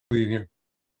Here.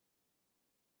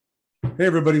 Hey,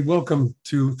 everybody, welcome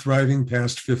to Thriving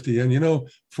Past 50. And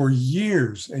for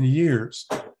years and years,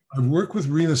 I've worked with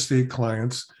real estate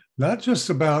clients, not just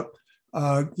about,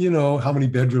 how many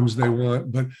bedrooms they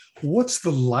want, but what's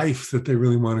the life that they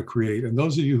really want to create. And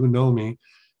those of you who know me,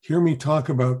 hear me talk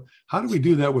about how do we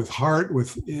do that with heart,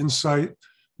 with insight,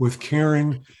 with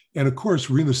caring. And of course,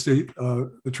 real estate,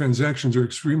 the transactions are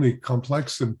extremely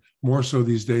complex and more so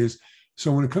these days.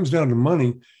 So when it comes down to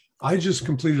money, I just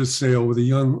completed a sale with a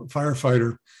young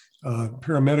firefighter,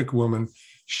 paramedic woman.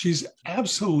 She's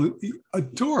absolutely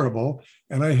adorable.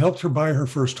 And I helped her buy her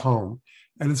first home.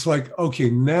 And it's like, okay,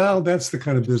 now that's the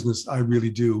kind of business I really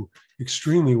do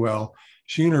extremely well.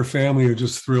 She and her family are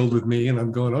just thrilled with me. And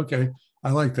I'm going, okay,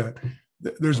 I like that.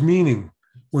 There's meaning.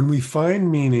 When we find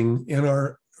meaning in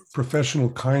our professional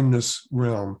kindness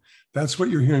realm, that's what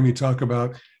you're hearing me talk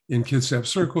about in Kitsap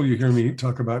Circle. You hear me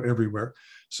talk about everywhere.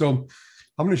 So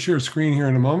I'm going to share a screen here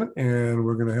in a moment, and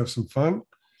we're going to have some fun.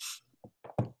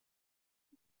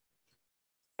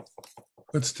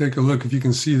 Let's take a look if you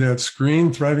can see that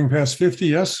screen. Thriving Past 50,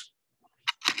 yes?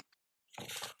 Does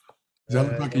that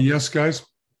look like a yes, guys?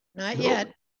 Not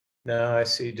yet. No, I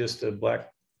see just a black.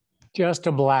 Just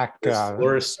a black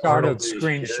started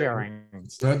screen sharing.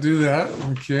 Let's not do that.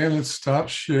 Okay, let's stop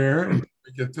share and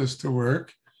get this to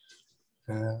work.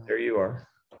 There you are.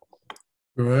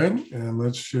 Good. And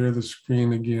let's share the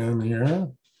screen again here.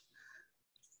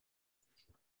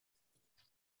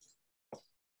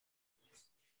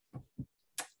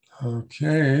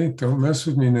 Okay, don't mess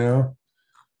with me now.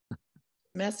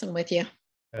 Messing with you.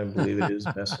 I believe it is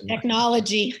messing.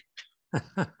 Technology.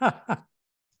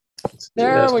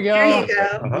 There we go. There you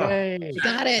go. Yay.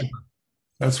 Got it.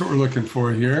 That's what we're looking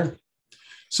for here.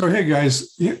 So, hey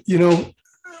guys,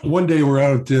 one day we're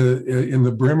out in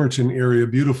the Bremerton area,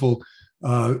 beautiful,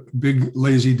 big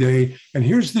lazy day. And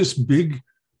here's this big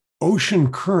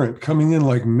ocean current coming in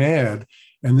like mad.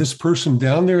 And this person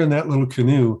down there in that little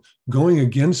canoe going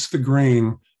against the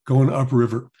grain, going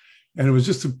upriver. And it was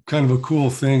just a kind of a cool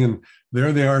thing. And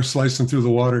there they are slicing through the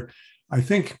water. I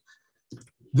think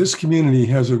this community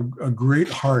has a great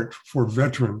heart for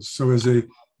veterans. So as a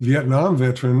Vietnam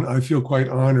veteran, I feel quite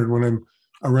honored when I'm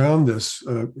around this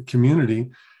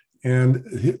community. And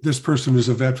this person is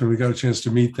a veteran. We got a chance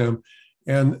to meet them.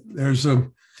 And there's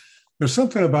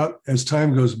something about, as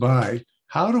time goes by,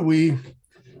 how do we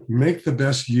make the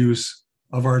best use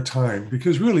of our time?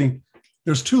 Because really,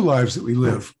 there's two lives that we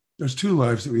live.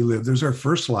 There's our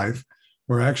first life.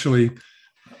 We're actually,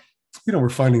 we're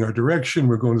finding our direction.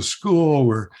 We're going to school.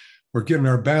 We're getting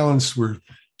our balance. We're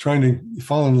trying to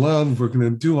fall in love. We're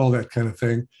going to do all that kind of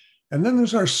thing. And then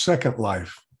there's our second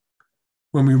life,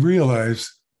 when we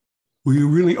realize we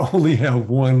really only have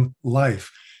one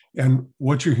life. And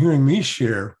what you're hearing me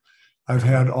share, I've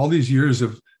had all these years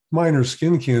of minor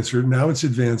skin cancer. Now it's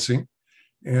advancing,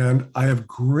 and I have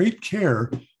great care,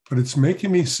 but it's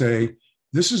making me say,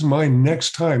 this is my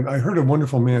next time. I heard a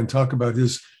wonderful man talk about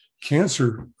his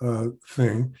cancer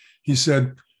thing. He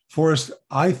said, Forrest,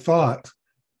 I thought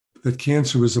that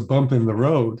cancer was a bump in the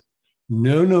road.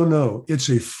 No. It's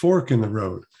a fork in the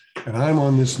road. And I'm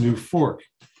on this new fork.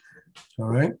 All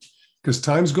right. Because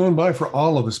time's going by for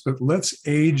all of us, but let's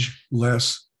age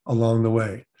less along the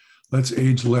way. Let's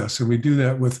age less. And we do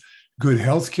that with good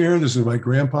health care. This is my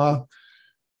grandpa.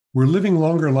 We're living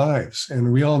longer lives.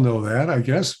 And we all know that, I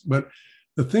guess. But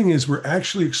the thing is, we're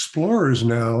actually explorers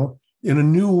now in a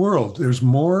new world. There's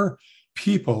more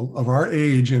people of our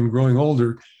age and growing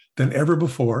older than ever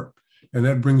before. And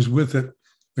that brings with it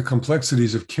the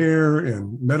complexities of care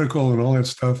and medical and all that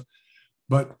stuff.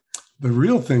 But the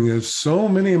real thing is, so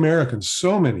many Americans,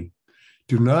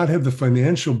 do not have the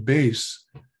financial base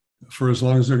for as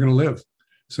long as they're going to live.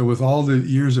 So with all the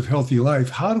years of healthy life,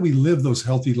 how do we live those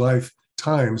healthy life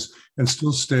times and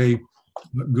still stay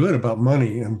good about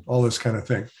money and all this kind of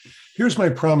thing? Here's my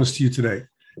promise to you today.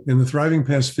 In the Thriving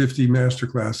Past 50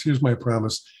 Masterclass, here's my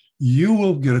promise. You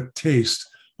will get a taste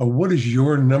of what is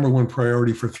your number one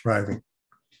priority for thriving.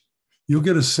 You'll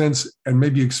get a sense and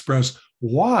maybe express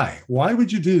why. Why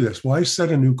would you do this? Why set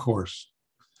a new course?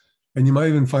 And you might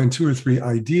even find 2 or 3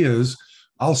 ideas.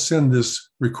 I'll send this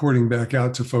recording back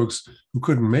out to folks who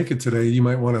couldn't make it today. You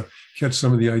might want to catch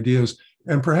some of the ideas.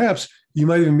 And perhaps you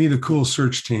might even meet a cool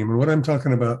search team. And what I'm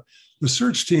talking about, the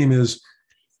search team is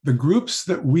the groups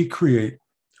that we create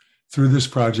through this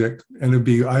project. And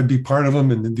I'd be part of them.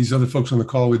 And these other folks on the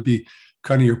call would be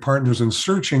kind of your partners in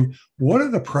searching. What are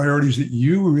the priorities that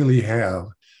you really have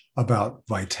about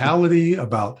vitality,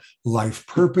 about life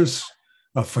purpose,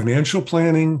 financial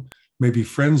planning, maybe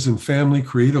friends and family,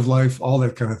 creative life, all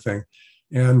that kind of thing,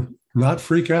 and not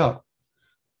freak out.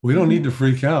 We don't need to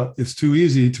freak out. It's too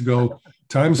easy to go,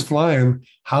 time's flying.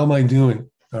 How am I doing?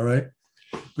 All right.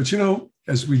 But,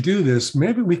 as we do this,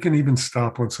 maybe we can even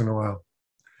stop once in a while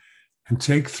and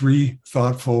take 3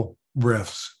 thoughtful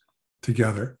breaths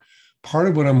together. Part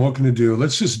of what I'm looking to do,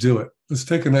 let's just do it. Let's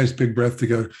take a nice big breath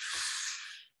together.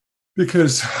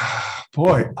 Because,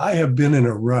 boy, I have been in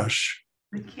a rush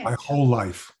my whole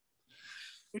life.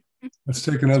 Let's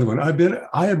take another one.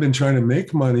 I have been trying to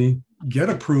make money, get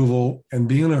approval, and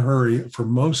be in a hurry for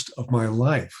most of my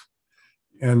life.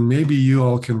 And maybe you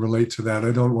all can relate to that.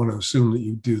 I don't want to assume that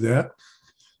you do that.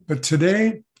 But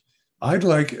today,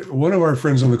 one of our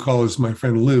friends on the call is my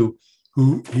friend Lou,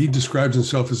 who he describes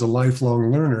himself as a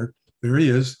lifelong learner. There he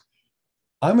is.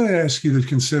 I'm going to ask you to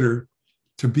consider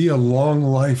to be a long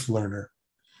life learner.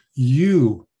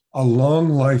 You, a long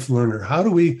life learner. How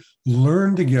do we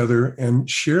learn together and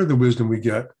share the wisdom we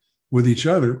get with each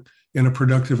other in a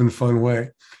productive and fun way?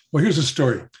 Well, here's a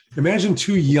story. Imagine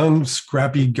 2 young,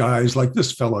 scrappy guys like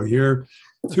this fellow here,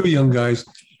 2 young guys,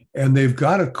 and they've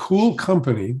got a cool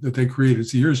company that they created.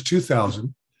 It's the year's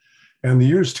 2000. And the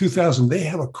year's 2000, they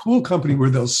have a cool company where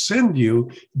they'll send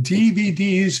you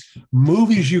DVDs,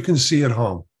 movies you can see at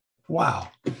home. Wow.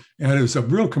 And it was a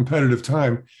real competitive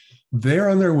time. They're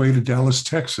on their way to Dallas,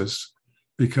 Texas,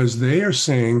 because they are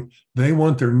saying they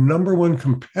want their number 1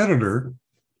 competitor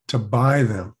to buy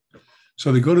them.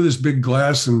 So they go to this big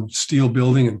glass and steel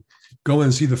building and go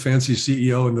and see the fancy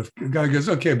CEO. And the guy goes,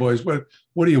 okay, boys, what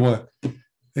do you want?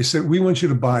 They said, we want you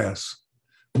to buy us.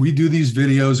 We do these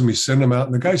videos and we send them out.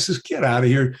 And the guy says, get out of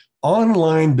here.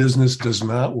 Online business does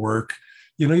not work.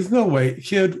 There's no way.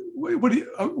 Kid, what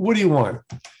do you want?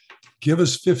 Give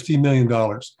us $50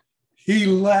 million. He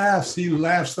laughs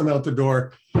them out the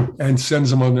door and sends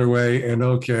them on their way. And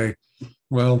okay,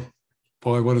 well,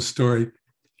 boy, what a story.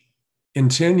 In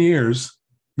 10 years,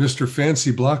 Mr.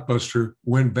 Fancy Blockbuster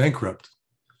went bankrupt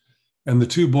and the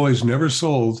 2 boys never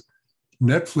sold.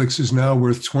 Netflix is now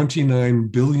worth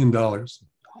 $29 billion.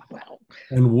 Wow.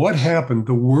 And what happened?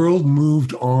 The world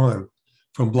moved on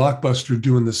from Blockbuster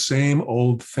doing the same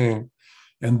old thing.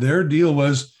 And their deal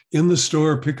was in the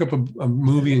store, pick up a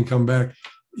movie and come back.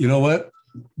 You know what?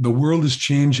 The world is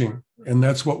changing. And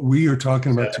that's what we are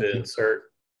talking about today. Insert.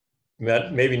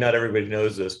 Maybe not everybody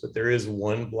knows this, but there is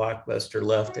 1 Blockbuster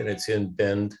left, and it's in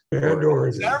Bend. Is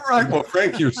that right? Well,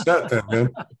 Frank, you're set then, man.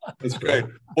 That's great.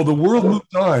 Well, the world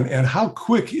moved on. And how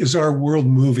quick is our world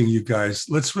moving, you guys?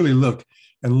 Let's really look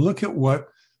at what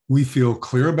we feel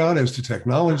clear about as to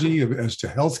technology, as to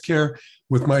healthcare.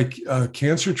 With my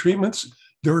cancer treatments,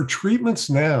 there are treatments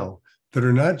now that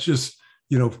are not just,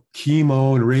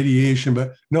 chemo and radiation,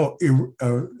 but no,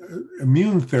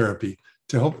 immune therapy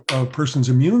to help a person's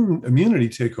immunity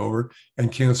take over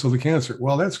and cancel the cancer.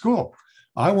 Well, that's cool.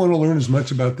 I want to learn as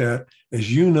much about that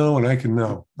as you know and I can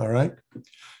know. All right.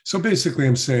 So basically,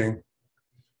 I'm saying,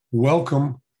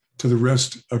 welcome to the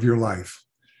rest of your life.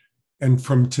 And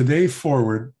from today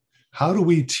forward, how do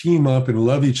we team up and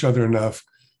love each other enough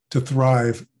to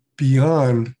thrive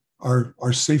beyond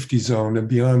our safety zone and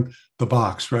beyond the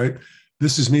box, right?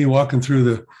 This is me walking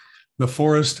through the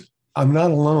forest. I'm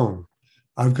not alone.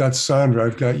 I've got Sandra.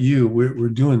 I've got you. We're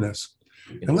doing this.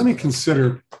 And let me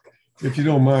consider, if you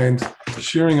don't mind,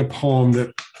 sharing a poem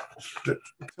that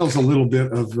tells a little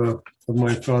bit of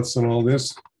my thoughts on all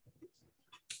this.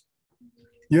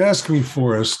 You ask me,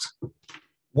 Forrest,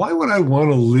 why would I want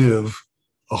to live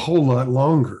a whole lot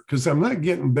longer? Because I'm not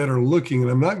getting better looking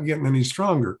and I'm not getting any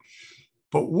stronger.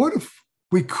 But what if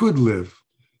we could live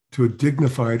to a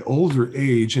dignified older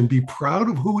age and be proud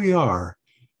of who we are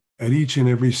at each and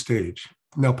every stage?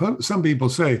 Now, some people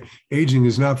say aging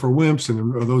is not for wimps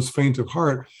or those faint of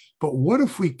heart, but what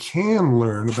if we can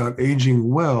learn about aging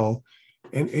well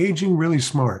and aging really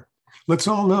smart? Let's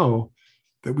all know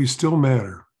that we still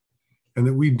matter and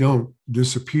that we don't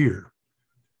disappear.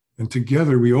 And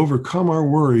together we overcome our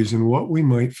worries and what we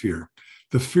might fear.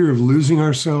 The fear of losing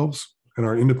ourselves and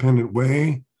our independent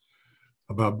way,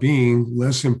 about being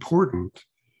less important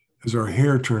as our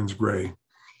hair turns gray.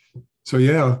 So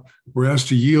yeah, we're asked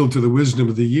to yield to the wisdom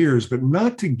of the years, but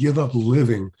not to give up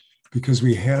living because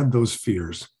we had those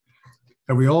fears.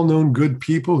 Have we all known good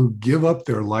people who give up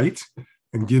their light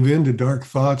and give in to dark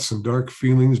thoughts and dark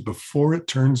feelings before it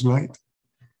turns night?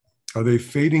 Are they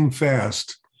fading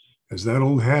fast as that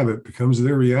old habit becomes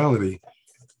their reality?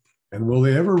 And will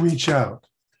they ever reach out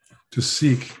to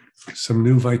seek some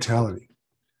new vitality?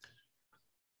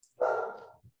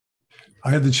 I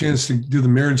had the chance to do the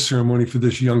marriage ceremony for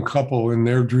this young couple, and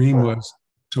their dream was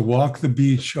to walk the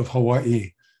beach of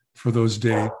Hawaii for those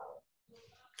days.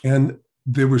 And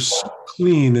they were so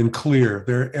clean and clear.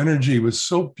 Their energy was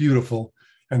so beautiful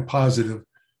and positive.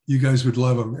 You guys would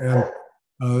love them.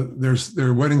 And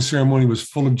their wedding ceremony was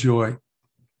full of joy.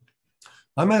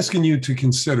 I'm asking you to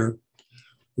consider,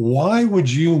 why would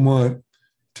you want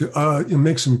to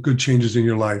make some good changes in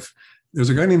your life? There's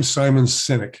a guy named Simon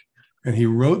Sinek, and he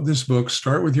wrote this book,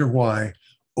 Start With Your Why,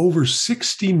 over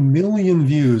 60 million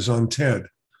views on TED.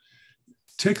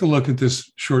 Take a look at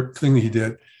this short thing that he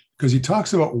did, because he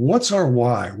talks about what's our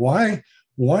why?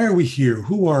 Why are we here?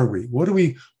 Who are we? What do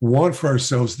we want for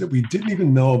ourselves that we didn't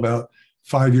even know about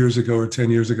 5 years ago or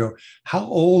 10 years ago? How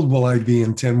old will I be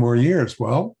in 10 more years?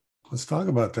 Well, let's talk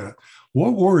about that.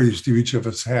 What worries do each of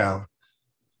us have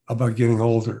about getting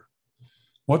older?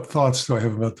 What thoughts do I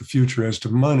have about the future as to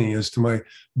money, as to my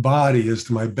body, as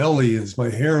to my belly, as my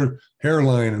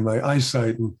hairline and my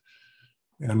eyesight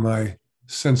and my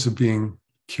sense of being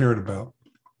cared about?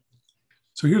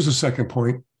 So here's the second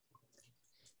point.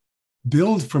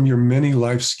 Build from your many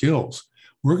life skills.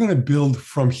 We're going to build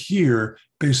from here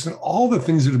based on all the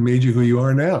things that have made you who you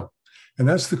are now. And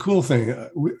that's the cool thing.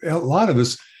 A lot of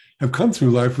us have come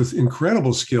through life with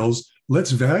incredible skills.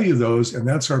 Let's value those. And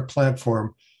that's our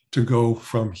platform to go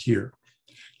from here.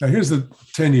 Now, here's the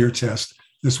 10-year test.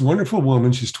 This wonderful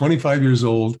woman, she's 25 years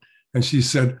old, and she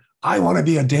said, I want to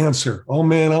be a dancer. Oh,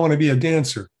 man, I want to be a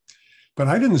dancer. But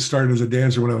I didn't start as a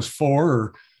dancer when I was 4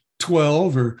 or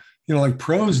 12 or, like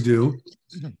pros do.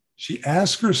 She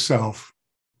asked herself,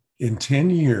 in 10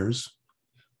 years,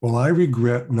 will I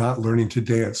regret not learning to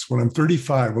dance? When I'm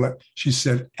 35, she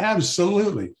said,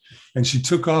 absolutely. And she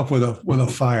took off with a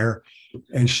fire,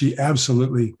 and she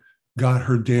absolutely got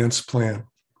her dance plan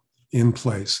in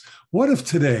place. What if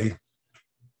today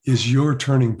is your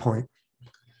turning point?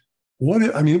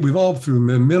 We've all through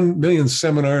a million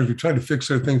seminars, we tried to fix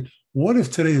our thing. What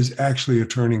if today is actually a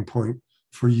turning point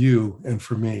for you and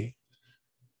for me?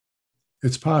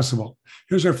 It's possible.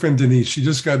 Here's our friend Denise. She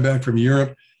just got back from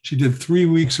Europe. She did 3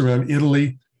 weeks around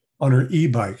Italy on her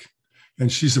e-bike.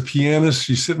 And she's a pianist.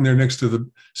 She's sitting there next to the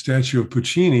statue of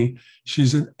Puccini.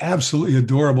 She's an absolutely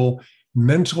adorable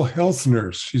mental health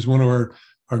nurse. She's one of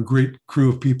our great crew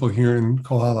of people here in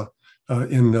Kohala,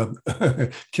 in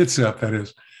Kitsap, that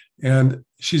is. And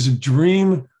she's a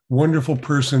dream, wonderful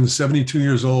person, 72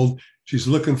 years old. She's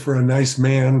looking for a nice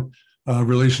man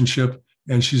relationship,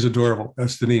 and she's adorable.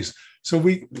 That's Denise. So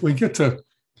we get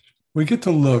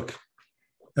to look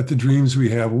at the dreams we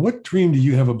have. What dream do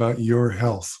you have about your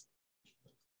health?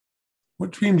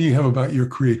 What dream do you have about your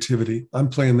creativity? I'm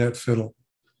playing that fiddle.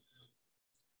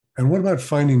 And what about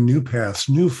finding new paths,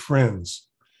 new friends?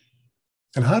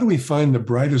 And how do we find the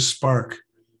brightest spark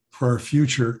for our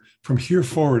future from here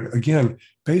forward? Again,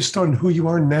 based on who you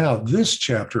are now, this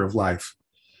chapter of life.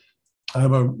 I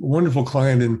have a wonderful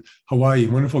client in Hawaii,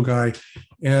 wonderful guy.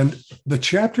 And the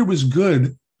chapter was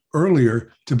good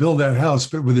earlier to build that house,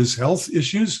 but with his health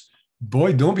issues,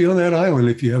 boy, don't be on that island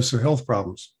if you have some health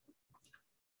problems.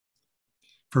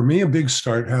 For me, a big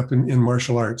start happened in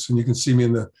martial arts. And you can see me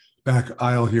in the back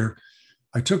aisle here.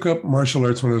 I took up martial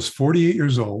arts when I was 48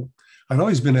 years old. I'd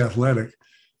always been athletic,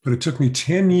 but it took me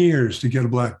 10 years to get a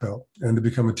black belt and to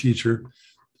become a teacher.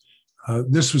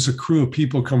 This was a crew of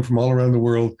people come from all around the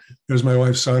world. There's my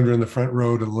wife, Sandra, in the front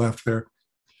row to the left there.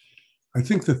 I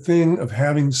think the thing of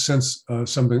having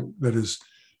something that is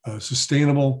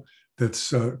sustainable,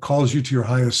 that calls you to your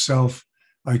highest self,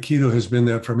 Aikido has been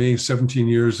that for me, 17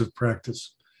 years of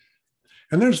practice.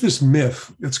 And there's this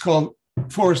myth. It's called,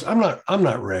 Forrest, I'm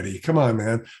not ready. Come on,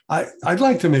 man. I'd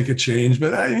like to make a change,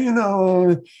 but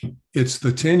it's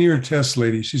the 10-year test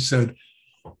lady. She said,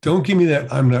 don't give me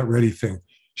that I'm not ready thing.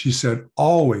 She said,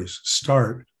 always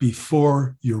start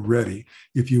before you're ready.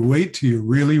 If you wait till you're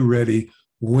really ready,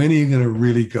 when are you going to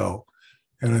really go?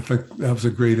 And I think that was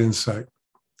a great insight.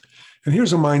 And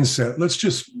here's a mindset.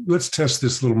 Let's test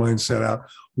this little mindset out.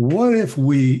 What if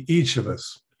we, each of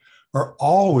us, are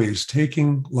always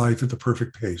taking life at the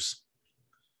perfect pace?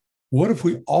 What if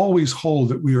we always hold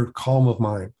that we are calm of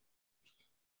mind?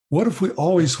 What if we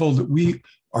always hold that we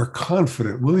are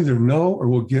confident? We'll either know or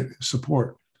we'll get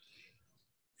support.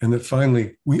 And that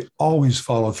finally, we always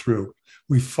follow through.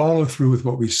 We follow through with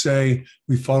what we say.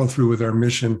 We follow through with our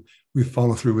mission. We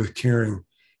follow through with caring.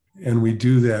 And we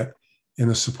do that in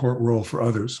a support role for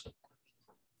others.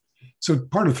 So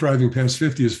part of Thriving Past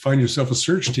 50 is find yourself a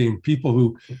search team, people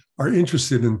who are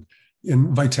interested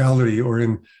in vitality or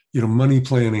in money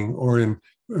planning or in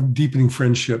deepening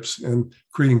friendships and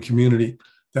creating community.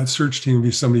 That search team would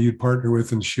be somebody you'd partner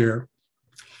with and share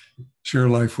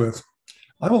life with.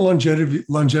 I'm a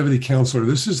longevity counselor.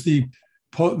 This is the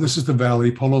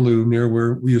valley, Pololu, near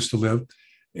where we used to live.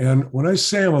 And when I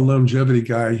say I'm a longevity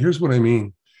guy, here's what I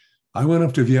mean. I went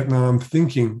up to Vietnam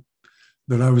thinking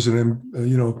that I was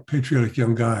patriotic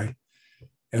young guy.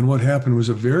 And what happened was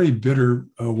a very bitter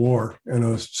war and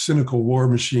a cynical war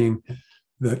machine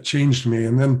that changed me.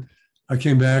 And then I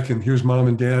came back, and here's mom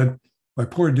and dad. My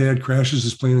poor dad crashes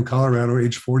his plane in Colorado,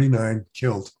 age 49,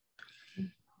 killed.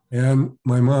 And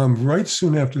my mom, right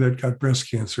soon after that, got breast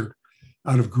cancer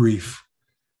out of grief.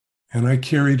 And I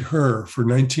carried her for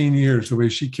 19 years. The way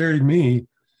she carried me,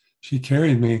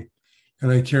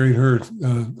 and I carried her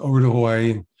over to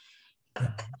Hawaii. And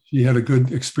she had a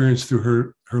good experience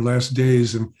through her last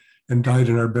days and died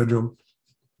in our bedroom.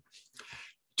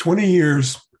 20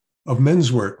 years of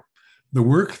men's work. The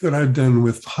work that I've done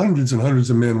with hundreds and hundreds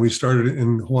of men. We started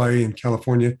in Hawaii and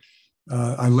California.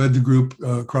 I led the group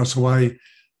across Hawaii.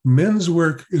 Men's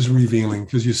work is revealing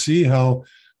because you see how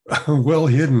well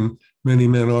hidden many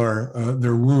men are.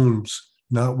 Their wounds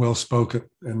not well spoken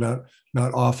and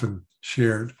not often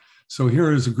shared. So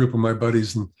here is a group of my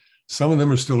buddies, and some of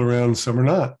them are still around, some are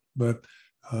not. But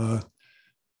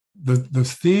the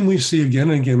theme we see again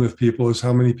and again with people is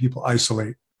how many people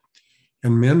isolate.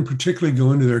 And men particularly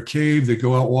go into their cave. They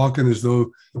go out walking as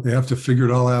though they have to figure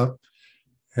it all out.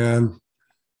 And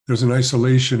there's an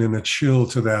isolation and a chill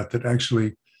to that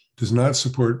actually does not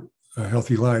support a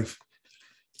healthy life.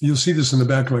 You'll see this in the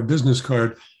back of my business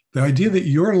card. The idea that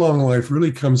your long life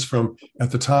really comes from,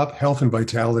 at the top, health and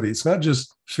vitality. It's not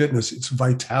just fitness, it's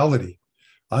vitality.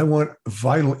 I want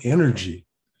vital energy.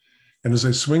 And as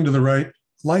I swing to the right,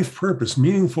 life purpose,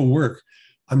 meaningful work.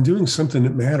 I'm doing something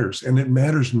that matters, and it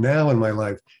matters now in my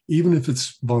life, even if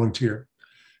it's volunteer.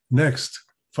 Next,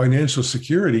 financial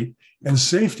security and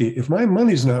safety. If my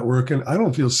money's not working, I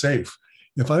don't feel safe.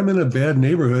 If I'm in a bad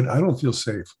neighborhood, I don't feel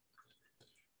safe.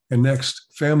 And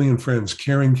next, family and friends,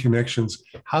 caring connections.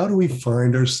 How do we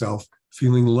find ourselves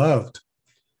feeling loved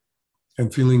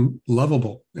and feeling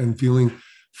lovable and feeling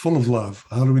full of love?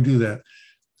 How do we do that?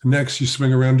 Next, you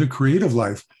swing around to creative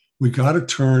life. We got to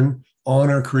turn on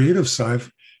our creative side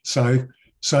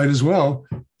as well.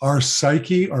 Our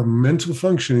psyche, our mental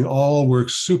functioning all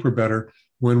works super better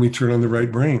when we turn on the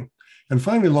right brain. And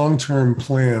finally, long-term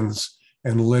plans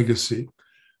and legacy.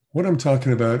 What I'm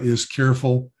talking about is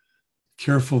careful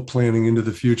planning into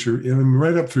the future, and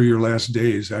right up through your last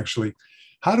days, actually.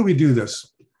 How do we do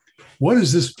this? What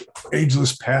is this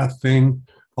ageless path thing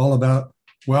all about?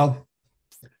 Well,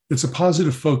 it's a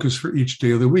positive focus for each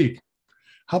day of the week.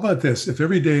 How about this? If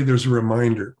every day there's a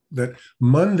reminder that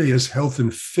Monday is health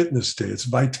and fitness day, it's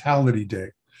vitality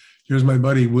day. Here's my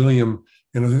buddy William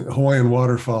in a Hawaiian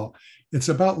waterfall. It's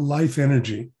about life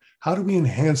energy. How do we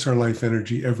enhance our life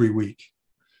energy every week?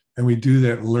 And we do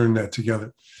that and learn that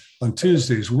together. On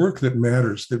Tuesdays, work that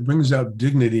matters, that brings out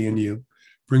dignity in you,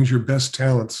 brings your best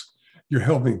talents. You're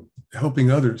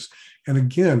helping others. And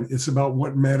again, it's about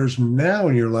what matters now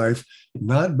in your life,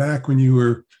 not back when you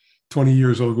were 20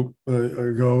 years ago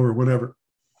or whatever.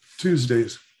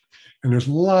 Tuesdays. And there's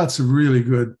lots of really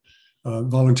good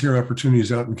volunteer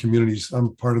opportunities out in communities.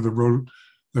 I'm part of the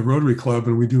Rotary Club,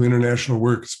 and we do international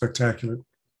work. It's spectacular.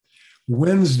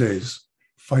 Wednesdays,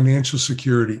 financial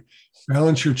security.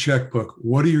 Balance your checkbook.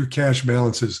 What are your cash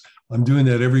balances? I'm doing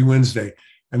that every Wednesday.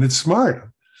 And it's smart.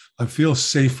 I feel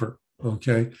safer.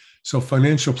 Okay. So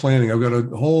financial planning. I've got a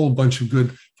whole bunch of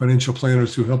good financial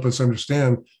planners who help us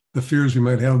understand the fears we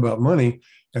might have about money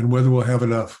and whether we'll have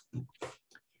enough.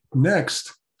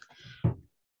 Next,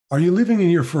 are you living in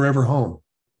your forever home?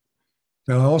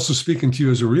 Now, I'm also speaking to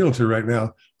you as a realtor right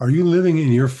now. Are you living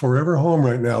in your forever home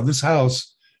right now? This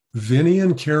house, Vinny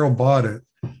and Carol bought it,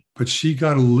 but she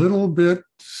got a little bit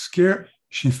scared.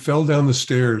 She fell down the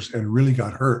stairs and really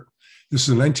got hurt. This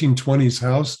is a 1920s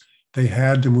house. They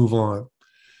had to move on.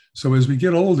 So as we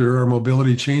get older, our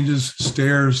mobility changes,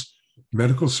 stairs,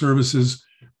 medical services.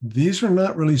 These are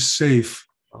not really safe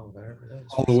all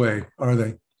the way, are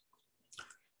they?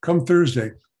 Come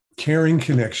Thursday, caring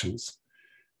connections.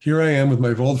 Here I am with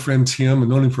my old friend Tim. I've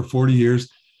known him for 40 years.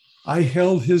 I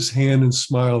held his hand and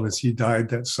smiled as he died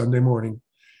that Sunday morning.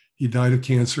 He died of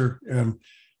cancer, and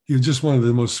he was just one of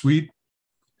the most sweet,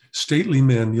 stately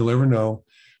men you'll ever know.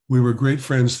 We were great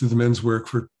friends through the men's work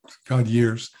for, God,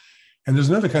 years. And there's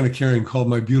another kind of caring called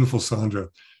my beautiful Sandra.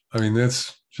 I mean,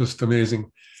 that's just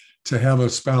amazing to have a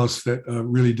spouse that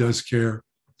really does care,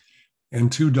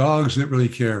 and two dogs that really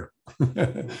care.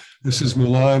 This is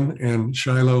Mulan and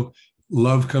Shiloh.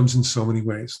 Love comes in so many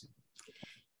ways.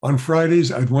 On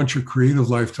Fridays, I'd want your creative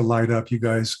life to light up, you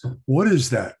guys. What does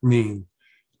that mean?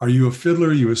 Are you a fiddler?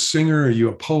 Are you a singer? Are you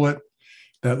a poet?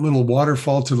 That little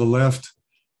waterfall to the left,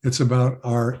 it's about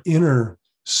our inner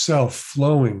self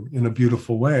flowing in a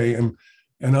beautiful way, and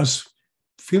us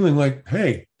feeling like,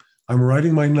 hey, I'm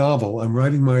writing my novel. I'm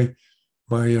writing my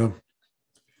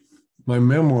my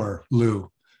memoir,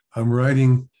 Lou. I'm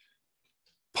writing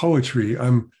poetry.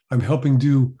 I'm helping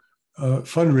do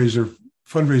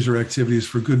fundraiser activities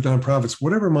for good nonprofits,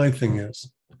 whatever my thing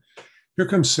is. Here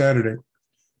comes Saturday,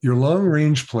 your long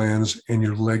range plans and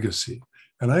your legacy.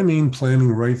 And I mean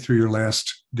planning right through your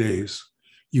last days.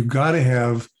 You've got to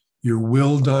have your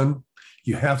will done.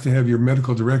 You have to have your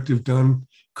medical directive done,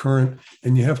 current,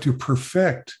 and you have to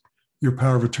perfect your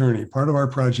power of attorney. Part of our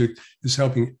project is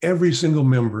helping every single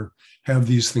member have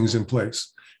these things in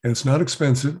place. And it's not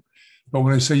expensive, but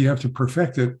when I say you have to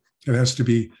perfect it, it has to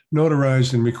be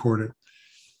notarized and recorded.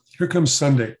 Here comes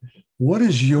Sunday. What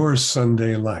is your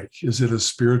Sunday like? Is it a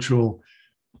spiritual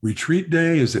retreat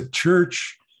day? Is it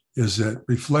church? Is it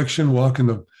reflection, walk in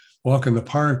the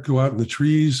park, go out in the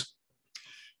trees?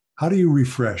 How do you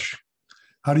refresh?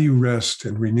 How do you rest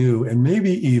and renew and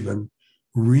maybe even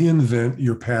reinvent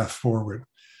your path forward?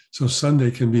 So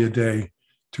Sunday can be a day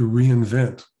to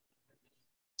reinvent.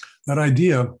 That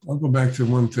idea, I'll go back to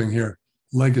one thing here,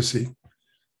 legacy.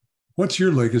 What's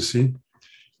your legacy?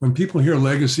 When people hear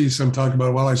legacy, some talk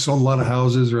about, well, I sold a lot of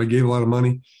houses or I gave a lot of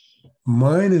money.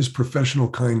 Mine is professional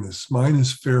kindness. Mine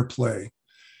is fair play.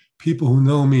 People who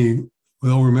know me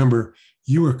will remember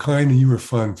you were kind and you were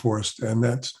fun, Forrest, and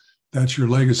that's your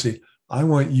legacy. I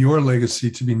want your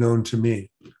legacy to be known to me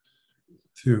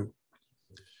too.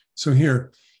 So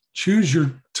here, choose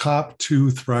your top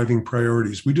 2 thriving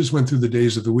priorities. We just went through the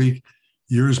days of the week.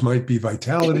 Yours might be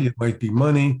vitality, it might be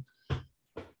money,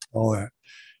 all that.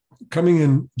 Coming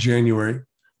in January,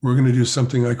 we're going to do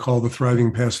something I call the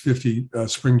Thriving Past 50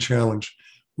 Spring Challenge.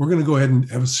 We're going to go ahead and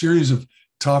have a series of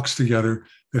talks together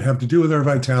that have to do with our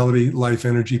vitality, life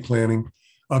energy planning,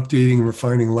 updating and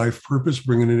refining life purpose,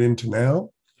 bringing it into now,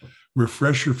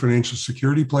 refresh your financial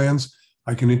security plans.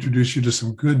 I can introduce you to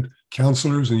some good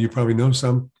counselors, and you probably know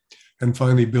some, and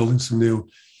finally building some new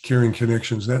caring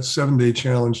connections. That 7-day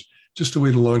challenge, just a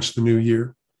way to launch the new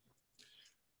year.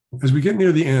 As we get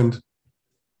near the end,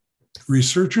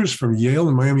 researchers from Yale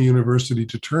and Miami University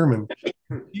determined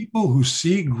people who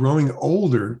see growing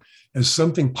older as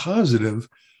something positive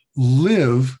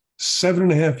live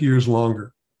 7.5 years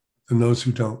longer than those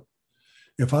who don't.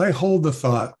 If I hold the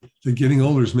thought that getting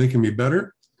older is making me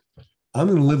better, I'm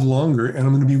going to live longer and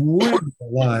I'm going to be more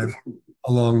alive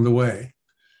along the way.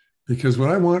 Because what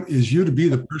I want is you to be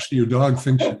the person your dog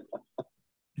thinks you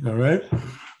are. All right?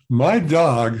 My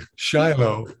dog,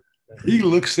 Shiloh, he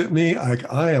looks at me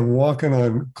like I am walking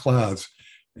on clouds,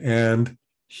 and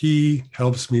he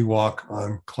helps me walk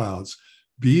on clouds.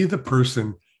 Be the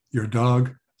person your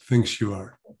dog thinks you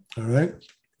are. All right?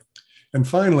 And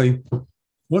finally,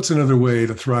 what's another way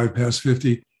to thrive past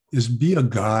 50 is be a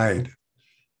guide.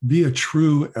 Be a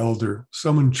true elder,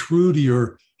 someone true to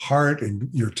your heart and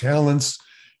your talents.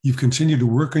 You've continued to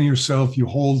work on yourself. You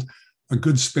hold a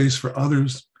good space for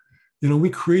others. You know, we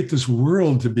create this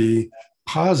world to be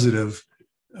positive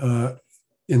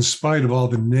in spite of all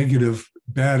the negative,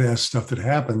 badass stuff that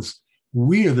happens.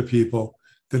 We are the people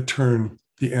that turn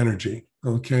the energy.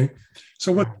 Okay.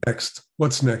 So what's next?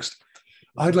 What's next?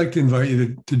 I'd like to invite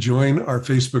you to join our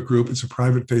Facebook group. It's a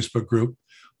private Facebook group.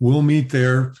 We'll meet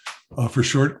there for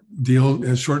short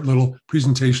little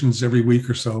presentations every week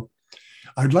or so.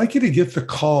 I'd like you to get the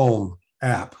Calm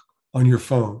app on your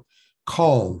phone.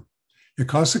 Calm. It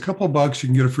costs a couple of bucks. You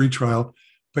can get a free trial,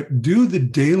 but do the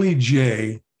Daily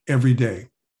J every day.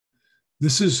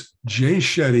 This is Jay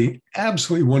Shetty,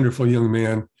 absolutely wonderful young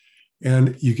man.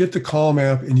 And you get the Calm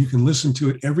app and you can listen to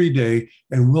it every day,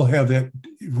 and we'll have that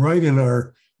right in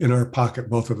our pocket,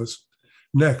 both of us.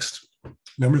 Next,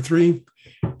 number 3,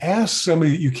 ask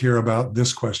somebody that you care about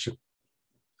this question.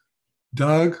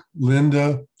 Doug,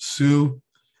 Linda, Sue,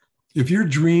 if your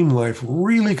dream life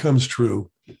really comes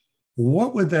true,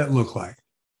 what would that look like?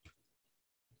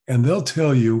 And they'll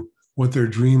tell you what their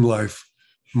dream life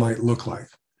might look like.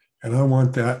 And I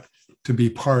want that to be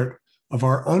part of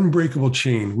our unbreakable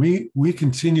chain. We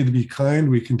continue to be kind.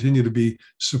 We continue to be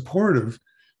supportive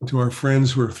to our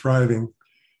friends who are thriving.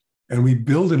 And we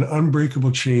build an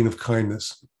unbreakable chain of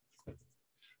kindness.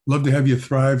 Love to have you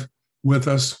thrive with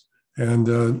us. And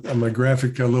on my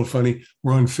graphic, a little funny,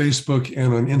 we're on Facebook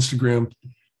and on Instagram,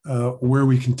 where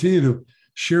we continue to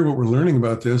share what we're learning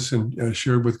about this and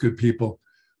share with good people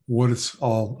what it's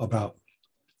all about.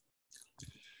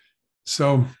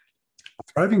 So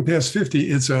thriving past 50,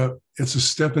 it's a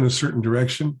step in a certain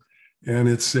direction, and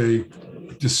it's a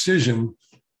decision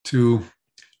to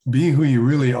be who you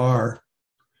really are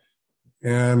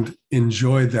and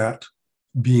enjoy that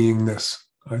beingness,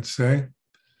 I'd say.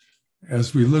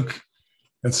 As we look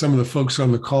at some of the folks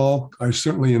on the call, I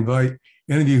certainly invite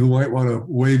any of you who might want to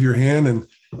wave your hand and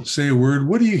say a word.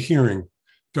 What are you hearing?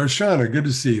 Darshana, good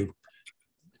to see you.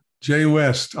 Jay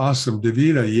West, awesome.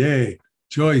 Davida, yay.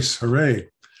 Joyce, hooray.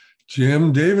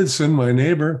 Jim Davidson, my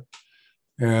neighbor.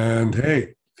 And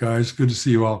hey, guys, good to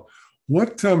see you all.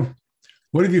 What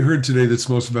have you heard today that's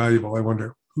most valuable? I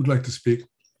wonder who'd like to speak?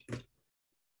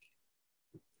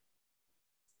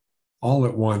 All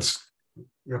at once.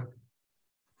 Yeah.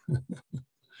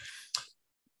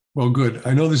 Well, good.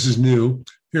 I know this is new.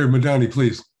 Here, Madani,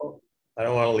 please. I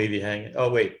don't want to leave you hanging. Oh,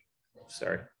 wait.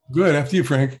 Sorry. Good. After you,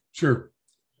 Frank. Sure.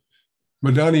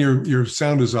 Madani, your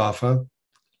sound is off, huh?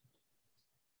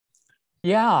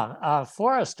 Yeah,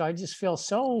 Forrest, I just feel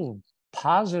so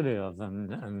positive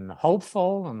and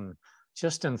hopeful and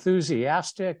just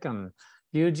enthusiastic, and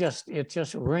it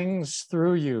just rings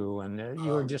through you, and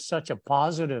you're just such a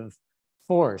positive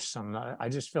force, and I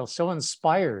just feel so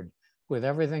inspired with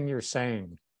everything you're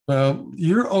saying. Well,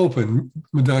 you're open,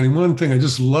 Madani. One thing I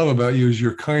just love about you is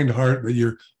your kind heart, but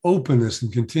your openness,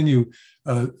 and continue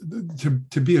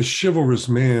to be a chivalrous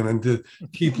man and to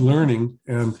keep learning.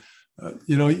 And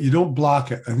you don't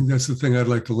block it. I think that's the thing I'd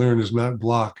like to learn, is not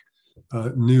block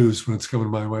news when it's coming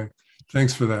my way.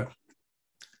 Thanks for that.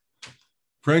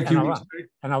 Frank, and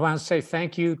I want to say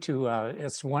thank you to,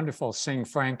 it's wonderful seeing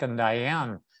Frank and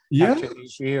Diane after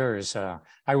these years.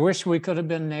 I wish we could have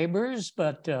been neighbors,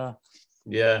 but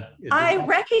yeah, I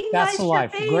recognize that's your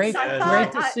life. face. Great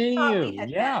I see you.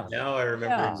 Yeah. Now I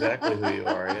remember exactly who you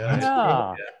are.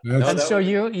 Yeah. No, and so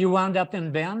you wound up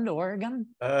in Bend, Oregon?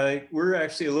 We're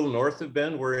actually a little north of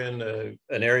Bend. We're in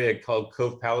an area called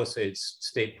Cove Palisades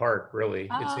State Park, really.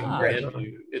 It's in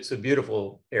Grandview. It's a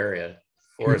beautiful area.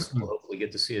 Forrest will hopefully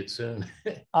get to see it soon.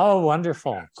 Oh,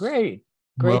 wonderful. Great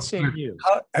seeing you.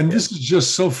 And this is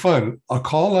just so fun. A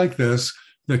call like this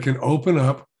that can open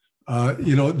up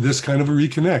this kind of a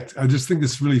reconnect. I just think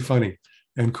it's really funny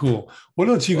and cool. What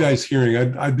else are you guys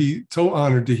hearing? I'd be so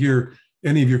honored to hear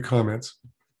any of your comments.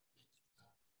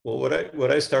 Well,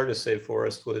 what I started to say,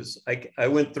 Forrest, was I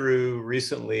went through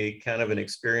recently kind of an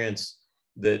experience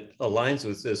that aligns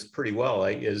with this pretty well.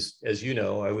 As you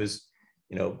know, I was,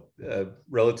 a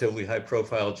relatively high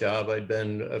profile job. I'd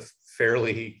been a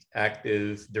fairly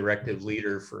active directive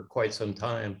leader for quite some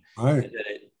time. Right. And then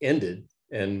it ended.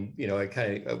 And, you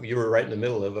were right in the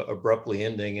middle of abruptly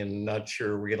ending and not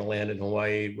sure we're going to land in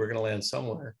Hawaii. We're going to land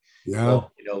somewhere. Yeah.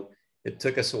 Well, it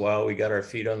took us a while. We got our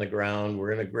feet on the ground.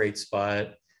 We're in a great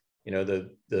spot.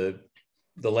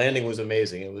 The landing was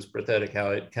amazing. It was pathetic how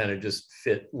it kind of just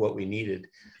fit what we needed.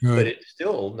 Good. But it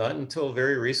still, not until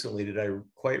very recently did I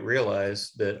quite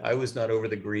realize that I was not over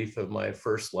the grief of my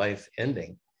first life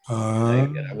ending.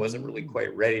 And I wasn't really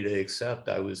quite ready to accept.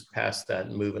 I was past that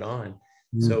and moving on.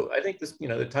 So I think this,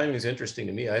 the timing is interesting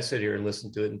to me. I sit here and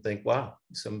listen to it and think, wow,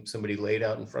 somebody laid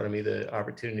out in front of me the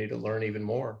opportunity to learn even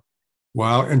more.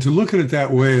 Wow. And to look at it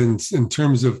that way in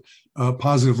terms of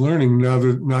positive learning, now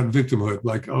that not victimhood,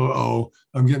 like,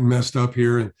 I'm getting messed up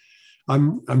here. And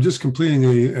I'm just completing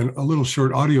a little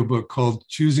short audiobook called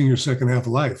Choosing Your Second Half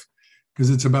of Life, because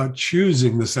it's about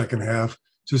choosing the second half,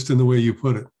 just in the way you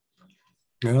put it.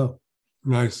 Yeah.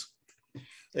 Nice.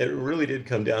 It really did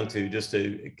come down to, just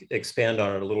to expand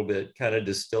on it a little bit, kind of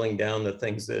distilling down the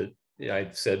things that I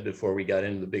said before we got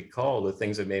into the big call, the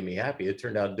things that made me happy. It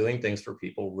turned out doing things for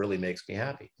people really makes me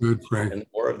happy. Good, Frank. And the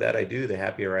more of that I do, the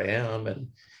happier I am.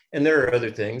 And there are other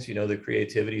things, the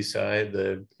creativity side,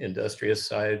 the industrious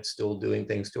side, still doing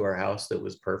things to our house that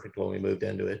was perfect when we moved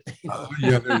into it.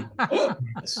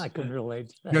 I can relate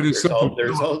to that.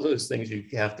 There's all those things you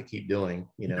have to keep doing,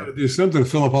 There's something to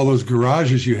fill up all those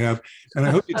garages you have. And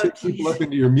I hope you take people up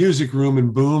into your music room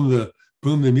and boom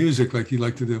the music like you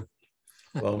like to do.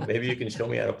 Well, maybe you can show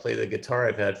me how to play the guitar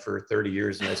I've had for 30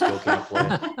 years and I still can't play.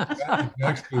 That's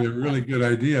actually a really good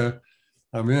idea.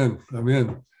 I'm in.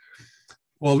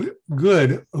 Well,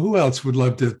 good. Who else would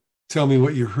love to tell me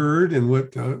what you heard and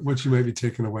what you might be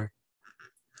taking away?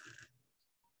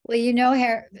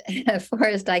 Well,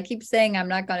 Forrest, I keep saying I'm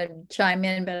not going to chime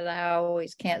in, but I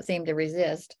always can't seem to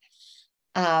resist.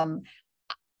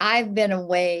 I've been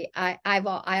away. I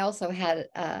also had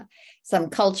some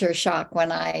culture shock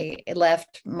when I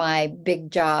left my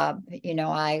big job.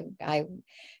 I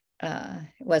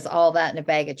was all that in a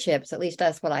bag of chips. At least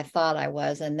that's what I thought I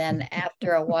was. And then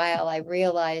after a while, I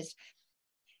realized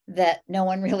that no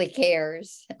one really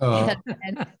cares,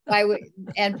 and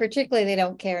particularly they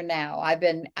don't care now. I've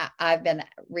been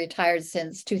retired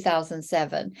since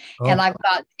 2007, and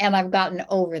I've gotten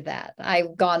over that.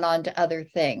 I've gone on to other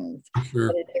things.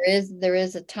 Sure. But there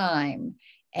is a time,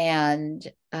 and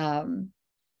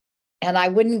I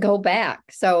wouldn't go back.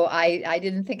 So I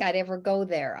didn't think I'd ever go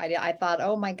there. I thought,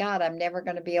 oh my God, I'm never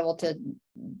going to be able to,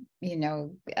 you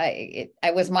know, I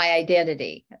was my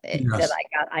identity that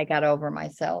I got over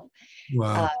myself.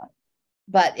 Wow.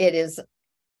 But it is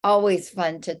always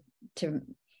fun to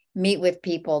meet with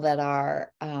people that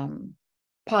are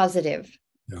positive.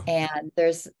 Yeah. And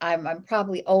I'm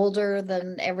probably older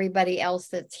than everybody else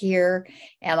that's here,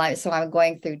 and so I'm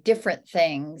going through different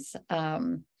things.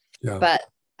 But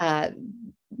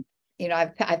you know,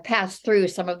 I've passed through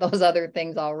some of those other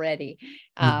things already,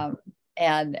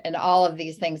 and all of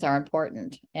these things are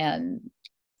important. And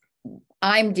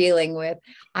I'm dealing with,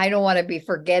 I don't want to be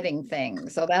forgetting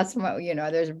things. So that's my, you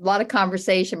know, there's a lot of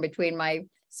conversation between my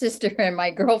sister and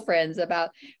my girlfriends about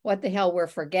what the hell we're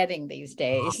forgetting these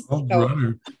days. Oh, so,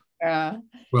 brother.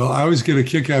 Well, I always get a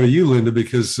kick out of you, Linda,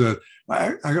 because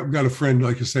I've got a friend,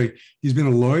 like I say, he's been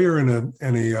a lawyer and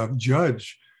a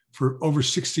judge for over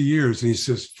 60 years. And he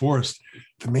says, Forrest,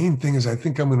 the main thing is I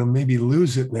think I'm going to maybe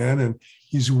lose it, man. And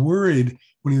he's worried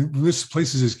when he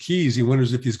misplaces his keys. He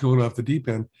wonders if he's going off the deep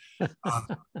end.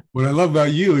 What I love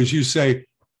about you is you say,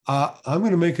 I'm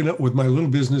going to make enough with my little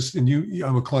business, and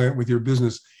I'm a client with your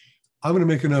business. I'm going to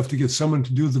make enough to get someone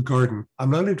to do the garden.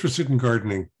 I'm not interested in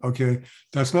gardening. Okay.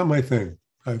 That's not my thing.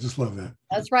 I just love that.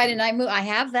 That's right. And I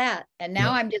have that. And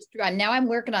now I'm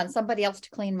working on somebody else to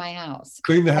clean my house.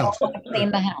 Clean the house.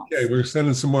 Clean the house. Okay. We're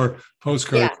sending some more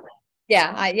postcards.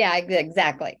 Yeah,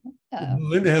 exactly.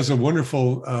 Linda has a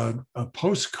wonderful a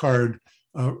postcard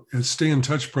stay in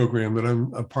touch program that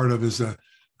I'm a part of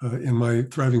in my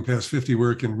Thriving Past 50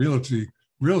 work and real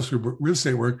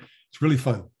estate work. It's really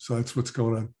fun. So that's what's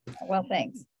going on. Well,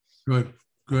 thanks. Good.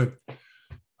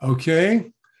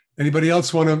 Okay. Anybody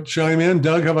else want to chime in?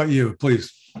 Doug, how about you,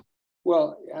 please?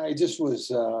 Well, I just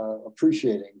was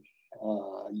appreciating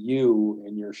you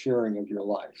and your sharing of your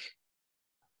life.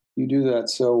 You do that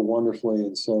so wonderfully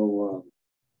and so,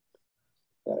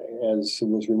 as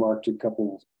was remarked to a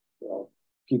couple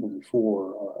people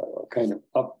before, kind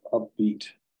of upbeat.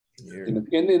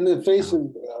 In the face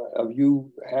of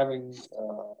you having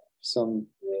some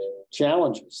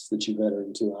challenges that you've entered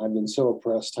into. I've been so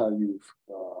impressed how you've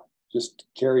just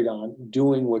carried on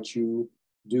doing what you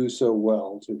do so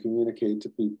well, to communicate to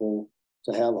people,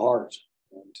 to have heart,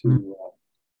 and to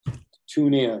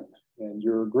tune in. And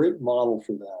you're a great model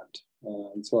for that.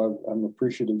 And so I'm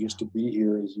appreciative just to be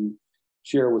here as you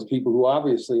share with people who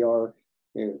obviously are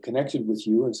connected with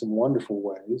you in some wonderful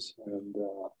ways. And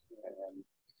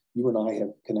you and I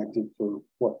have connected for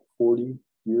 40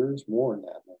 years, more than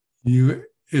that.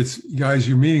 Guys,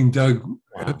 you're meeting Doug,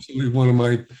 absolutely one of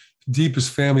my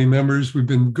deepest family members. We've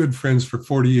been good friends for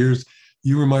 40 years.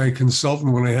 You were my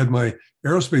consultant when I had my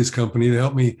aerospace company to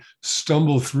help me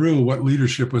stumble through what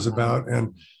leadership was about.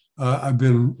 And I've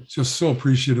been just so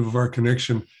appreciative of our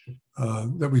connection,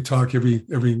 that we talk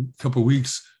every couple of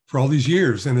weeks for all these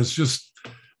years. And it's just,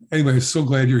 anyway, so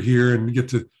glad you're here and get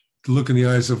to look in the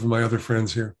eyes of my other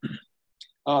friends here.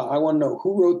 I want to know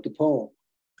who wrote the poem.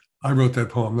 I wrote that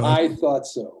poem. I thought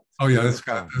so. Oh yeah, that's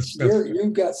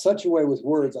you've got such a way with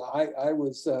words. I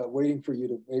was waiting for you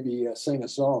to maybe sing a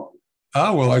song.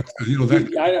 Ah, well,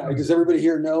 does everybody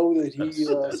here know that he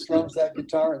strums that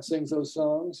guitar and sings those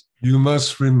songs? You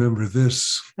must remember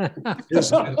this. A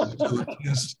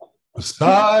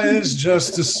sigh is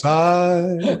just a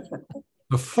sigh.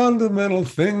 The fundamental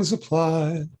things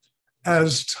apply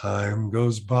as time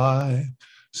goes by.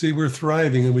 See, we're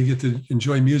thriving and we get to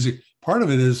enjoy music. Part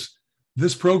of it is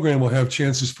this program will have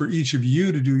chances for each of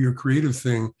you to do your creative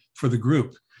thing for the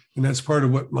group. And that's part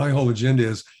of what my whole agenda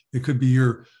is. It could be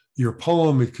your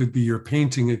poem, it could be your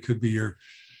painting, it could be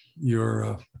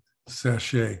your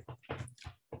sachet.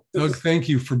 Doug, thank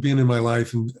you for being in my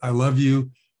life, and I love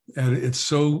you. And it's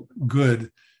so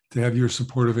good to have your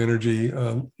supportive energy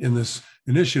in this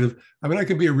initiative. I mean, I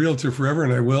could be a realtor forever,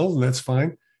 and I will, and that's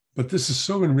fine. But this is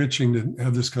so enriching to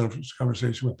have this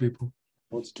conversation with people.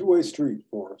 Well, it's a two-way street,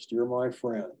 Forrest. You're my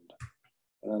friend,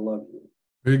 and I love you.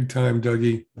 Big time,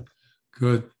 Dougie.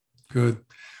 Good.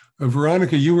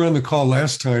 Veronica, you were on the call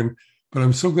last time, but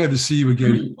I'm so glad to see you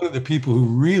again. You're one of the people who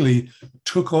really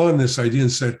took on this idea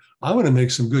and said, I want to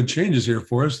make some good changes here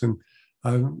for us. And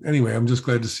anyway, I'm just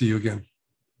glad to see you again.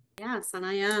 Yes, and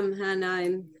I am. And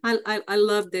I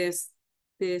love this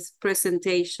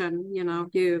presentation. You know,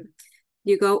 you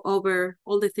go over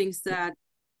all the things that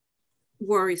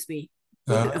worries me.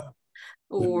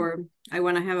 Or I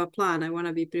want to have a plan. I want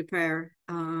to be prepared.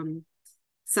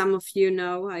 Some of you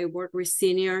know I work with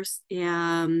seniors,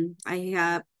 and I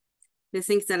have the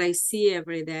things that I see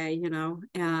every day, you know,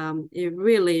 it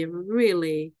really,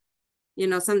 really, you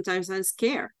know, sometimes I'm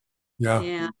scared.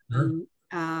 Yeah. And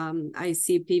I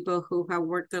see people who have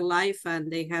worked their life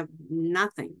and they have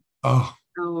nothing. Oh,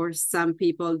 Or some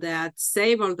people that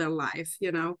save all their life,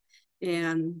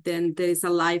 and then there's a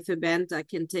life event that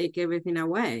can take everything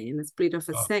away in a split of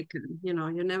a second. You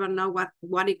never know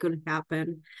what it could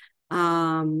happen.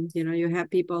 You have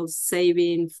people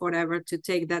saving forever to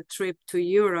take that trip to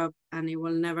Europe and it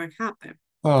will never happen.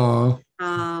 oh.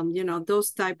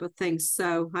 Those type of things.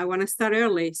 So I want to start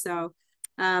early. So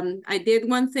I did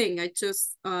one thing. I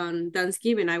just on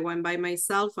Thanksgiving, I went by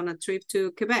myself on a trip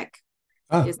to Quebec.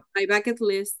 It's my bucket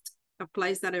list, a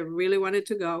place that I really wanted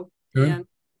to go. Good. And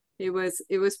it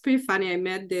was pretty funny. I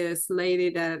met this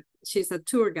lady that she's a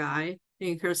tour guide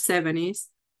in her 70s.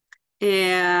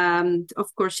 And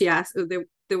of course she asked,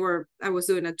 I was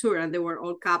doing a tour and they were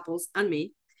all couples and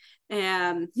me.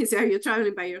 And he said, "Are you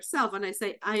traveling by yourself?" And I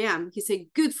say, "I am." He said,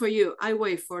 "Good for you. I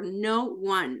wait for no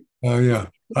one." Oh, yeah.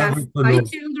 I have 5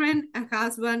 children, a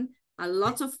husband, a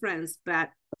lot of friends, but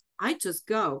I just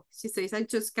go. She says, "I'm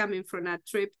just coming from a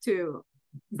trip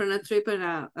in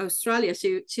Australia."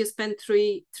 She spent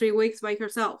three weeks by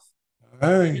herself.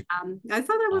 Hey. I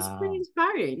thought that was pretty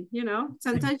inspiring.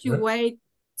 Sometimes you wait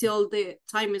till the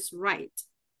time is right.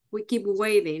 We keep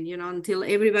waiting, until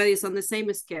everybody's on the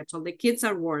same schedule. The kids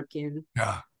are working,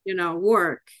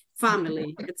 work,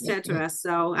 family, etc.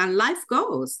 So, and life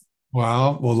goes.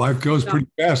 Wow. Well, life goes pretty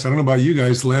fast. I don't know about you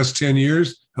guys. The last 10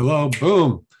 years, hello,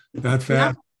 boom, that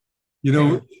fast.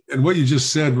 And what you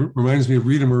just said reminds me of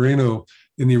Rita Moreno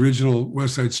in the original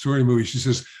West Side Story movie. She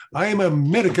says, "I am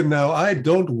American now. I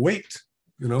don't wait."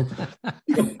 Wait.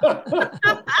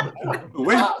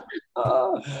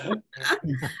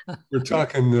 We're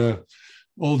talking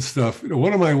old stuff.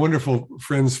 One of my wonderful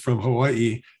friends from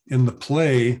Hawaii in the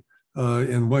play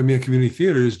in Waimea Community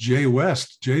Theater is Jay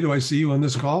West. Jay, do I see you on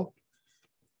this call?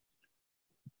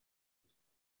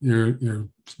 Your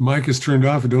mic is turned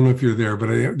off. I don't know if you're there, but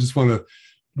I just want to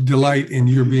delight in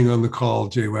your being on the call,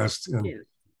 Jay West. And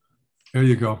there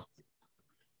you go.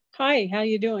 Hi, how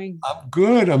you doing? I'm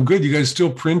good. I'm good. You guys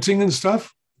still printing and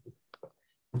stuff?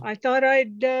 I thought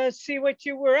I'd see what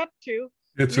you were up to.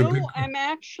 I'm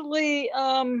actually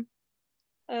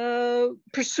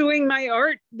pursuing my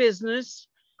art business.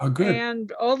 Oh, good.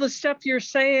 And all the stuff you're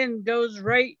saying goes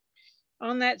right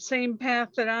on that same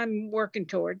path that I'm working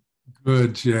toward.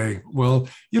 Good, Jay. Well,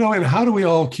 and how do we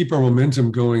all keep our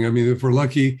momentum going? I mean, if we're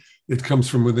lucky, it comes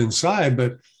from within inside,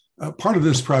 but part of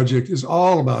this project is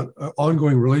all about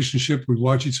ongoing relationship. We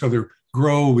watch each other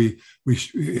grow. We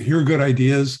hear good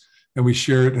ideas and we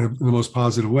share it in the most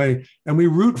positive way. And we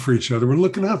root for each other. We're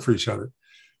looking out for each other,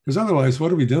 because otherwise,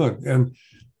 what are we doing? And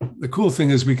the cool thing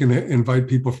is we can invite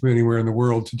people from anywhere in the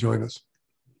world to join us.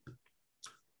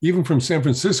 Even from San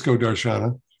Francisco,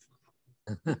 Darshana.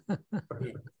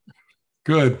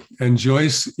 Good. And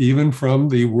Joyce, even from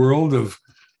the world of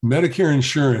Medicare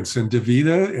insurance, and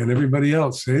Davida and everybody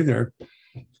else. Hey there.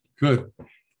 Good.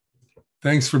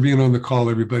 Thanks for being on the call,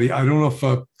 everybody. I don't know if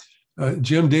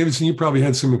Jim Davidson, you probably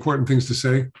had some important things to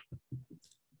say.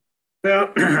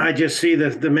 Well, I just see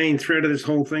that the main thread of this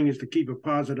whole thing is to keep a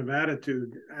positive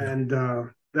attitude. And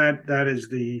that is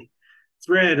the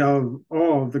thread of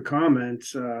all of the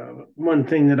comments. One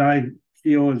thing that I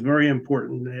feel is very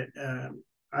important, that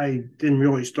I didn't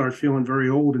really start feeling very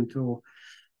old until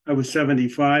I was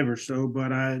 75 or so, but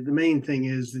the main thing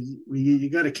is you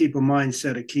got to keep a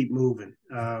mindset of keep moving.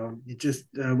 You just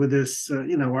with this,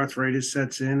 arthritis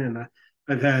sets in, and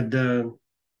I've had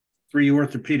 3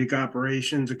 orthopedic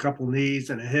operations, a couple knees,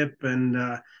 and a hip, and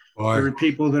there are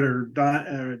people that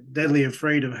are deadly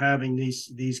afraid of having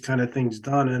these kind of things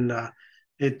done, and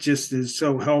it just is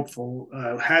so helpful.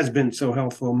 Has been so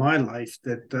helpful in my life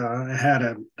that I had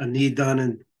a knee done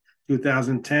in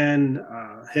 2010,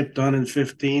 hip done in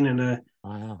 15, and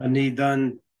a knee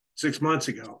done 6 months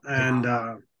ago. And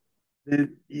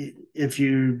if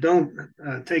you don't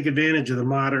take advantage of the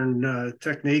modern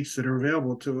techniques that are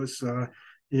available to us,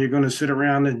 you're going to sit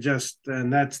around and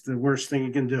that's the worst thing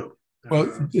you can do.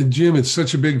 Well, Jim, it's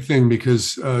such a big thing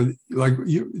because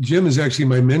Jim is actually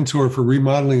my mentor for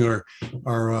remodeling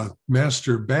our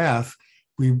master bath.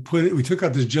 We took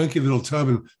out this junky little tub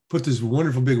and put this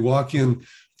wonderful big walk-in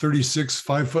 36,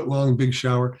 5-foot long big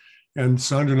shower. And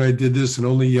Sandra and I did this and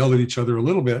only yelled at each other a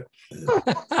little bit.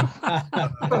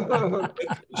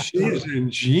 She is an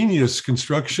ingenious,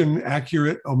 construction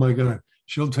accurate. Oh my God.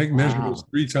 She'll take measurements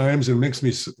 3 times and makes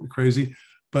me crazy.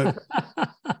 But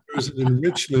there's an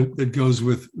enrichment that goes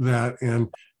with that. And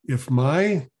if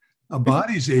my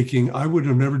body's aching, I would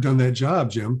have never done that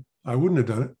job, Jim. I wouldn't have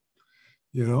done it.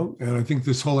 And I think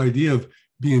this whole idea of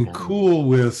being cool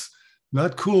with,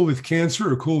 not cool with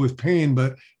cancer or cool with pain,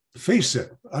 but face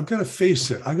it. I've got to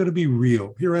face it. I got to be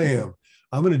real. Here I am.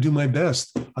 I'm going to do my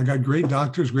best. I got great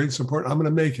doctors, great support. I'm going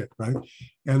to make it, right?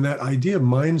 And that idea of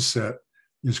mindset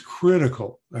is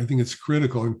critical. I think it's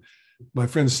critical. And my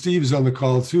friend Steve is on the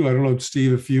call too. I don't know,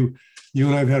 Steve, if you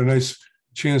and I have had a nice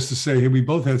chance to say, hey, we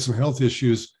both had some health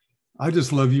issues. I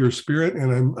just love your spirit,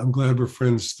 and I'm glad we're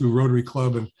friends through Rotary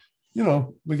Club, and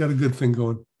we got a good thing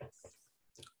going.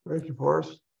 Thank you,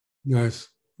 Forrest. Nice.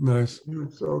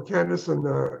 So Candace and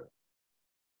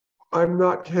I'm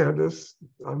not Candace.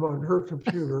 I'm on her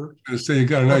computer. I was going to say you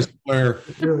got a nice flair.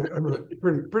 Really, I'm a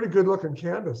pretty good looking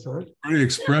Candace, huh? Pretty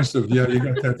expressive. Yeah, you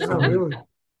got that really.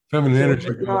 feminine energy.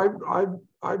 Yeah,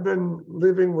 I've been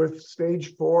living with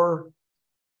stage 4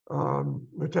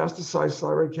 metastasized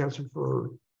thyroid cancer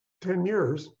for 10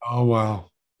 years. Oh, wow.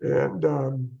 And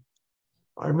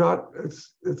I'm not,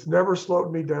 it's never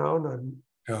slowed me down.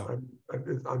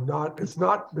 I'm not, it's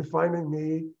not defining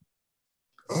me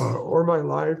or my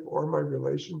life or my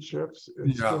relationships.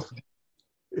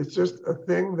 It's just a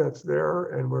thing that's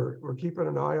there, and we're keeping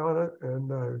an eye on it.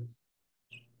 And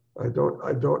I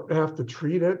don't have to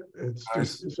treat it. It's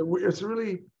just, it's a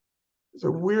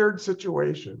weird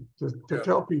situation to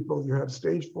tell people you have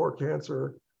stage 4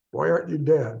 cancer. Why aren't you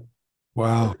dead?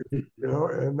 Wow.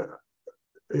 And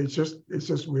it's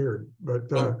just weird. But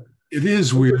it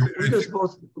is weird. We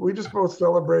just both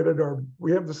celebrated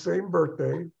we have the same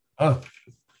birthday. Oh.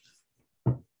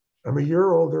 I'm a year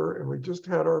older, and we just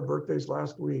had our birthdays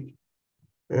last week.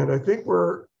 And I think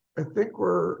we're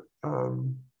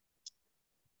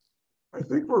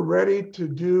ready to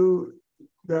do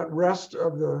that rest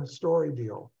of the story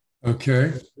deal.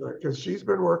 Okay. Because she's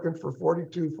been working for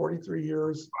 43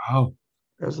 years. Wow.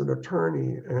 As an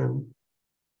attorney, and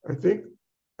I think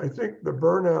the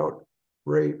burnout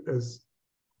rate it's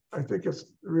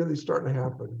really starting to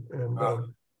happen. And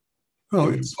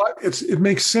well, it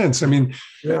makes sense. I mean,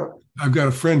 yeah, I've got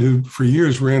a friend who for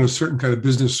years ran a certain kind of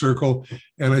business circle,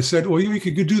 and I said, well, you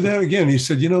could do that again. He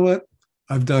said, you know what?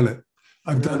 I've done it.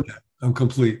 I've done that. I'm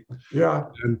complete. Yeah.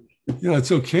 And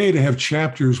it's okay to have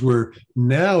chapters where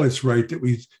now it's right that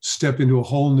we step into a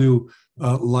whole new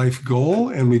life goal,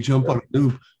 and we jump on a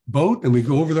new boat, and we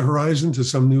go over the horizon to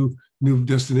some new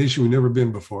destination we've never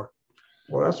been before.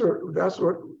 Well, that's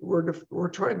what we're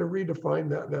trying to redefine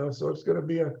that now. So it's going to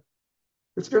be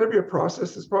a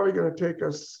process. It's probably going to take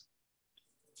us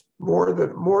more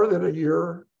than a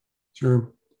year.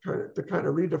 Sure. To kind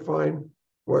of redefine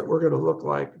what we're going to look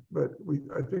like, but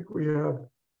I think we have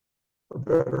a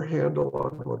better handle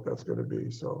on what that's going to be.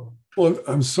 So, well,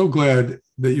 I'm so glad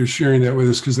that you're sharing that with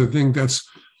us, because I think that's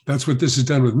what this has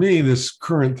done with me. This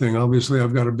current thing, obviously,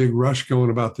 I've got a big rush going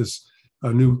about this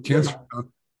new cancer,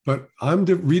 but I'm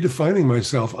redefining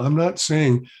myself. I'm not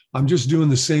saying I'm just doing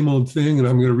the same old thing and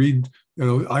I'm going to read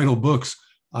idle books.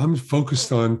 I'm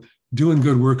focused on doing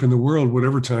good work in the world,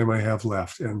 whatever time I have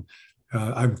left, and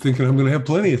I'm thinking I'm going to have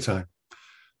plenty of time.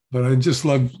 But I just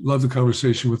love the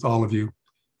conversation with all of you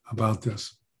about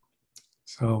this.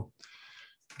 So,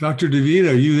 Dr. David,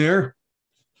 are you there?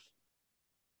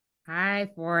 Hi,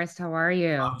 Forrest. How are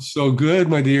you? I'm so good,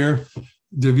 my dear.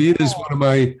 David is one of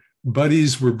my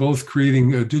buddies. We're both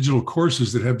creating digital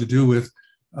courses that have to do with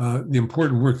the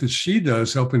important work that she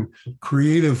does, helping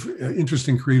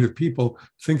interesting creative people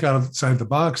think outside the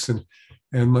box. And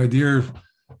my dear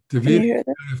David,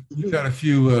 you've got a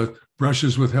few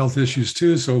brushes with health issues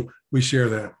too, so we share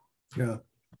that. Yeah.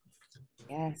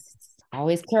 Yes,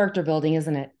 always character building,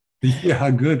 isn't it? Yeah,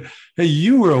 good. Hey,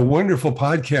 you were a wonderful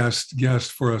podcast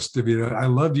guest for us, David. I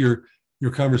loved your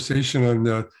conversation on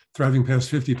the Thriving Past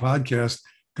 50 podcast.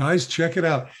 Guys, check it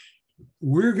out.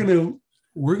 We're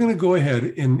gonna go ahead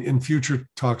in future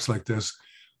talks like this,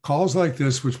 calls like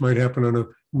this, which might happen on a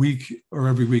week or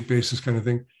every week basis kind of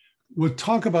thing. We'll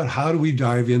talk about how do we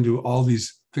dive into all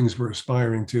these things we're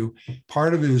aspiring to.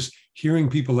 Part of it is hearing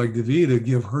people like Davida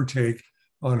give her take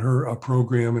on her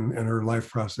program and her life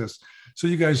process. So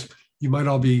you guys, you might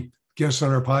all be guests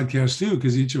on our podcast too,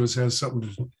 because each of us has something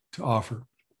to offer.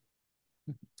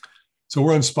 So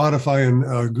we're on Spotify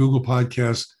and Google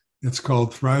Podcasts. It's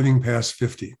called Thriving Past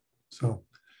 50. So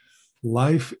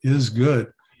life is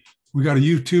good. We got a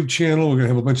YouTube channel. We're going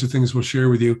to have a bunch of things we'll share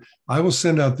with you. I will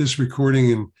send out this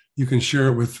recording, and you can share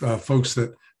it with folks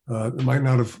that might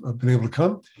not have been able to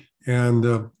come. And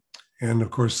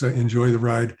of course, enjoy the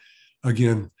ride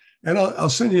again. And I'll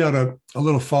send you out a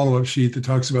little follow-up sheet that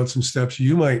talks about some steps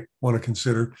you might want to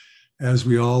consider as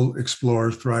we all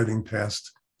explore thriving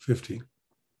past 50.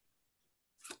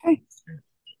 Okay.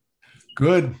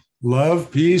 Good. Love,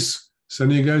 peace.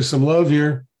 Sending you guys some love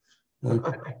here.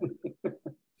 Okay.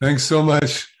 Thanks so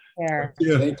much. Care.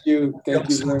 Thank you. Thank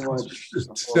you very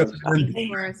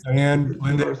much. And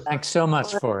Linda. Thanks so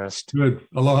much, Forrest. Good.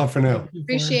 Aloha for now.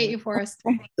 Appreciate you, Forrest.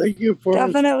 Thank you,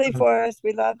 Forrest. Definitely, Forrest.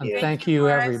 We love And you. thank you,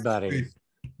 everybody.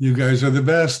 You guys are the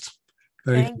best.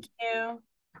 Thank you.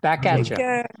 Back at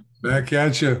you. Back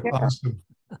at you. Awesome.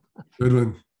 Good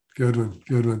one. Good one.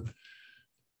 Good one.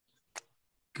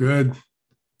 Good.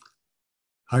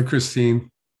 Hi,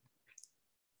 Christine.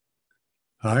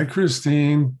 Hi,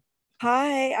 Christine.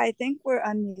 Hi, I think we're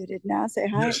unmuted now. Say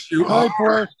hi. Yes, you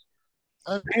are.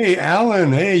 Hey,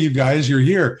 Alan. Hey, you guys, you're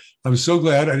here. I'm so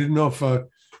glad. I didn't know if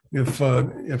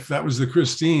that was the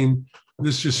Christine.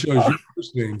 This just shows your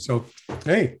first name. So,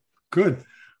 hey, good.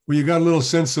 Well, you got a little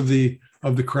sense of the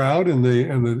crowd and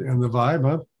the vibe,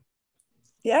 huh?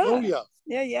 Yeah. Oh yeah.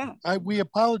 Yeah. We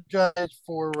apologize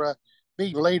for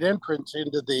being late entrance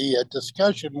into the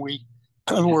discussion.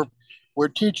 We're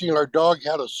teaching our dog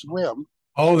how to swim.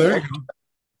 Oh, there you go.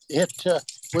 It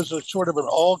was a sort of an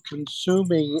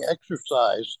all-consuming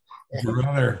exercise.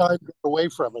 Brother. Time got away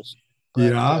from us.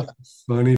 Yeah, funny.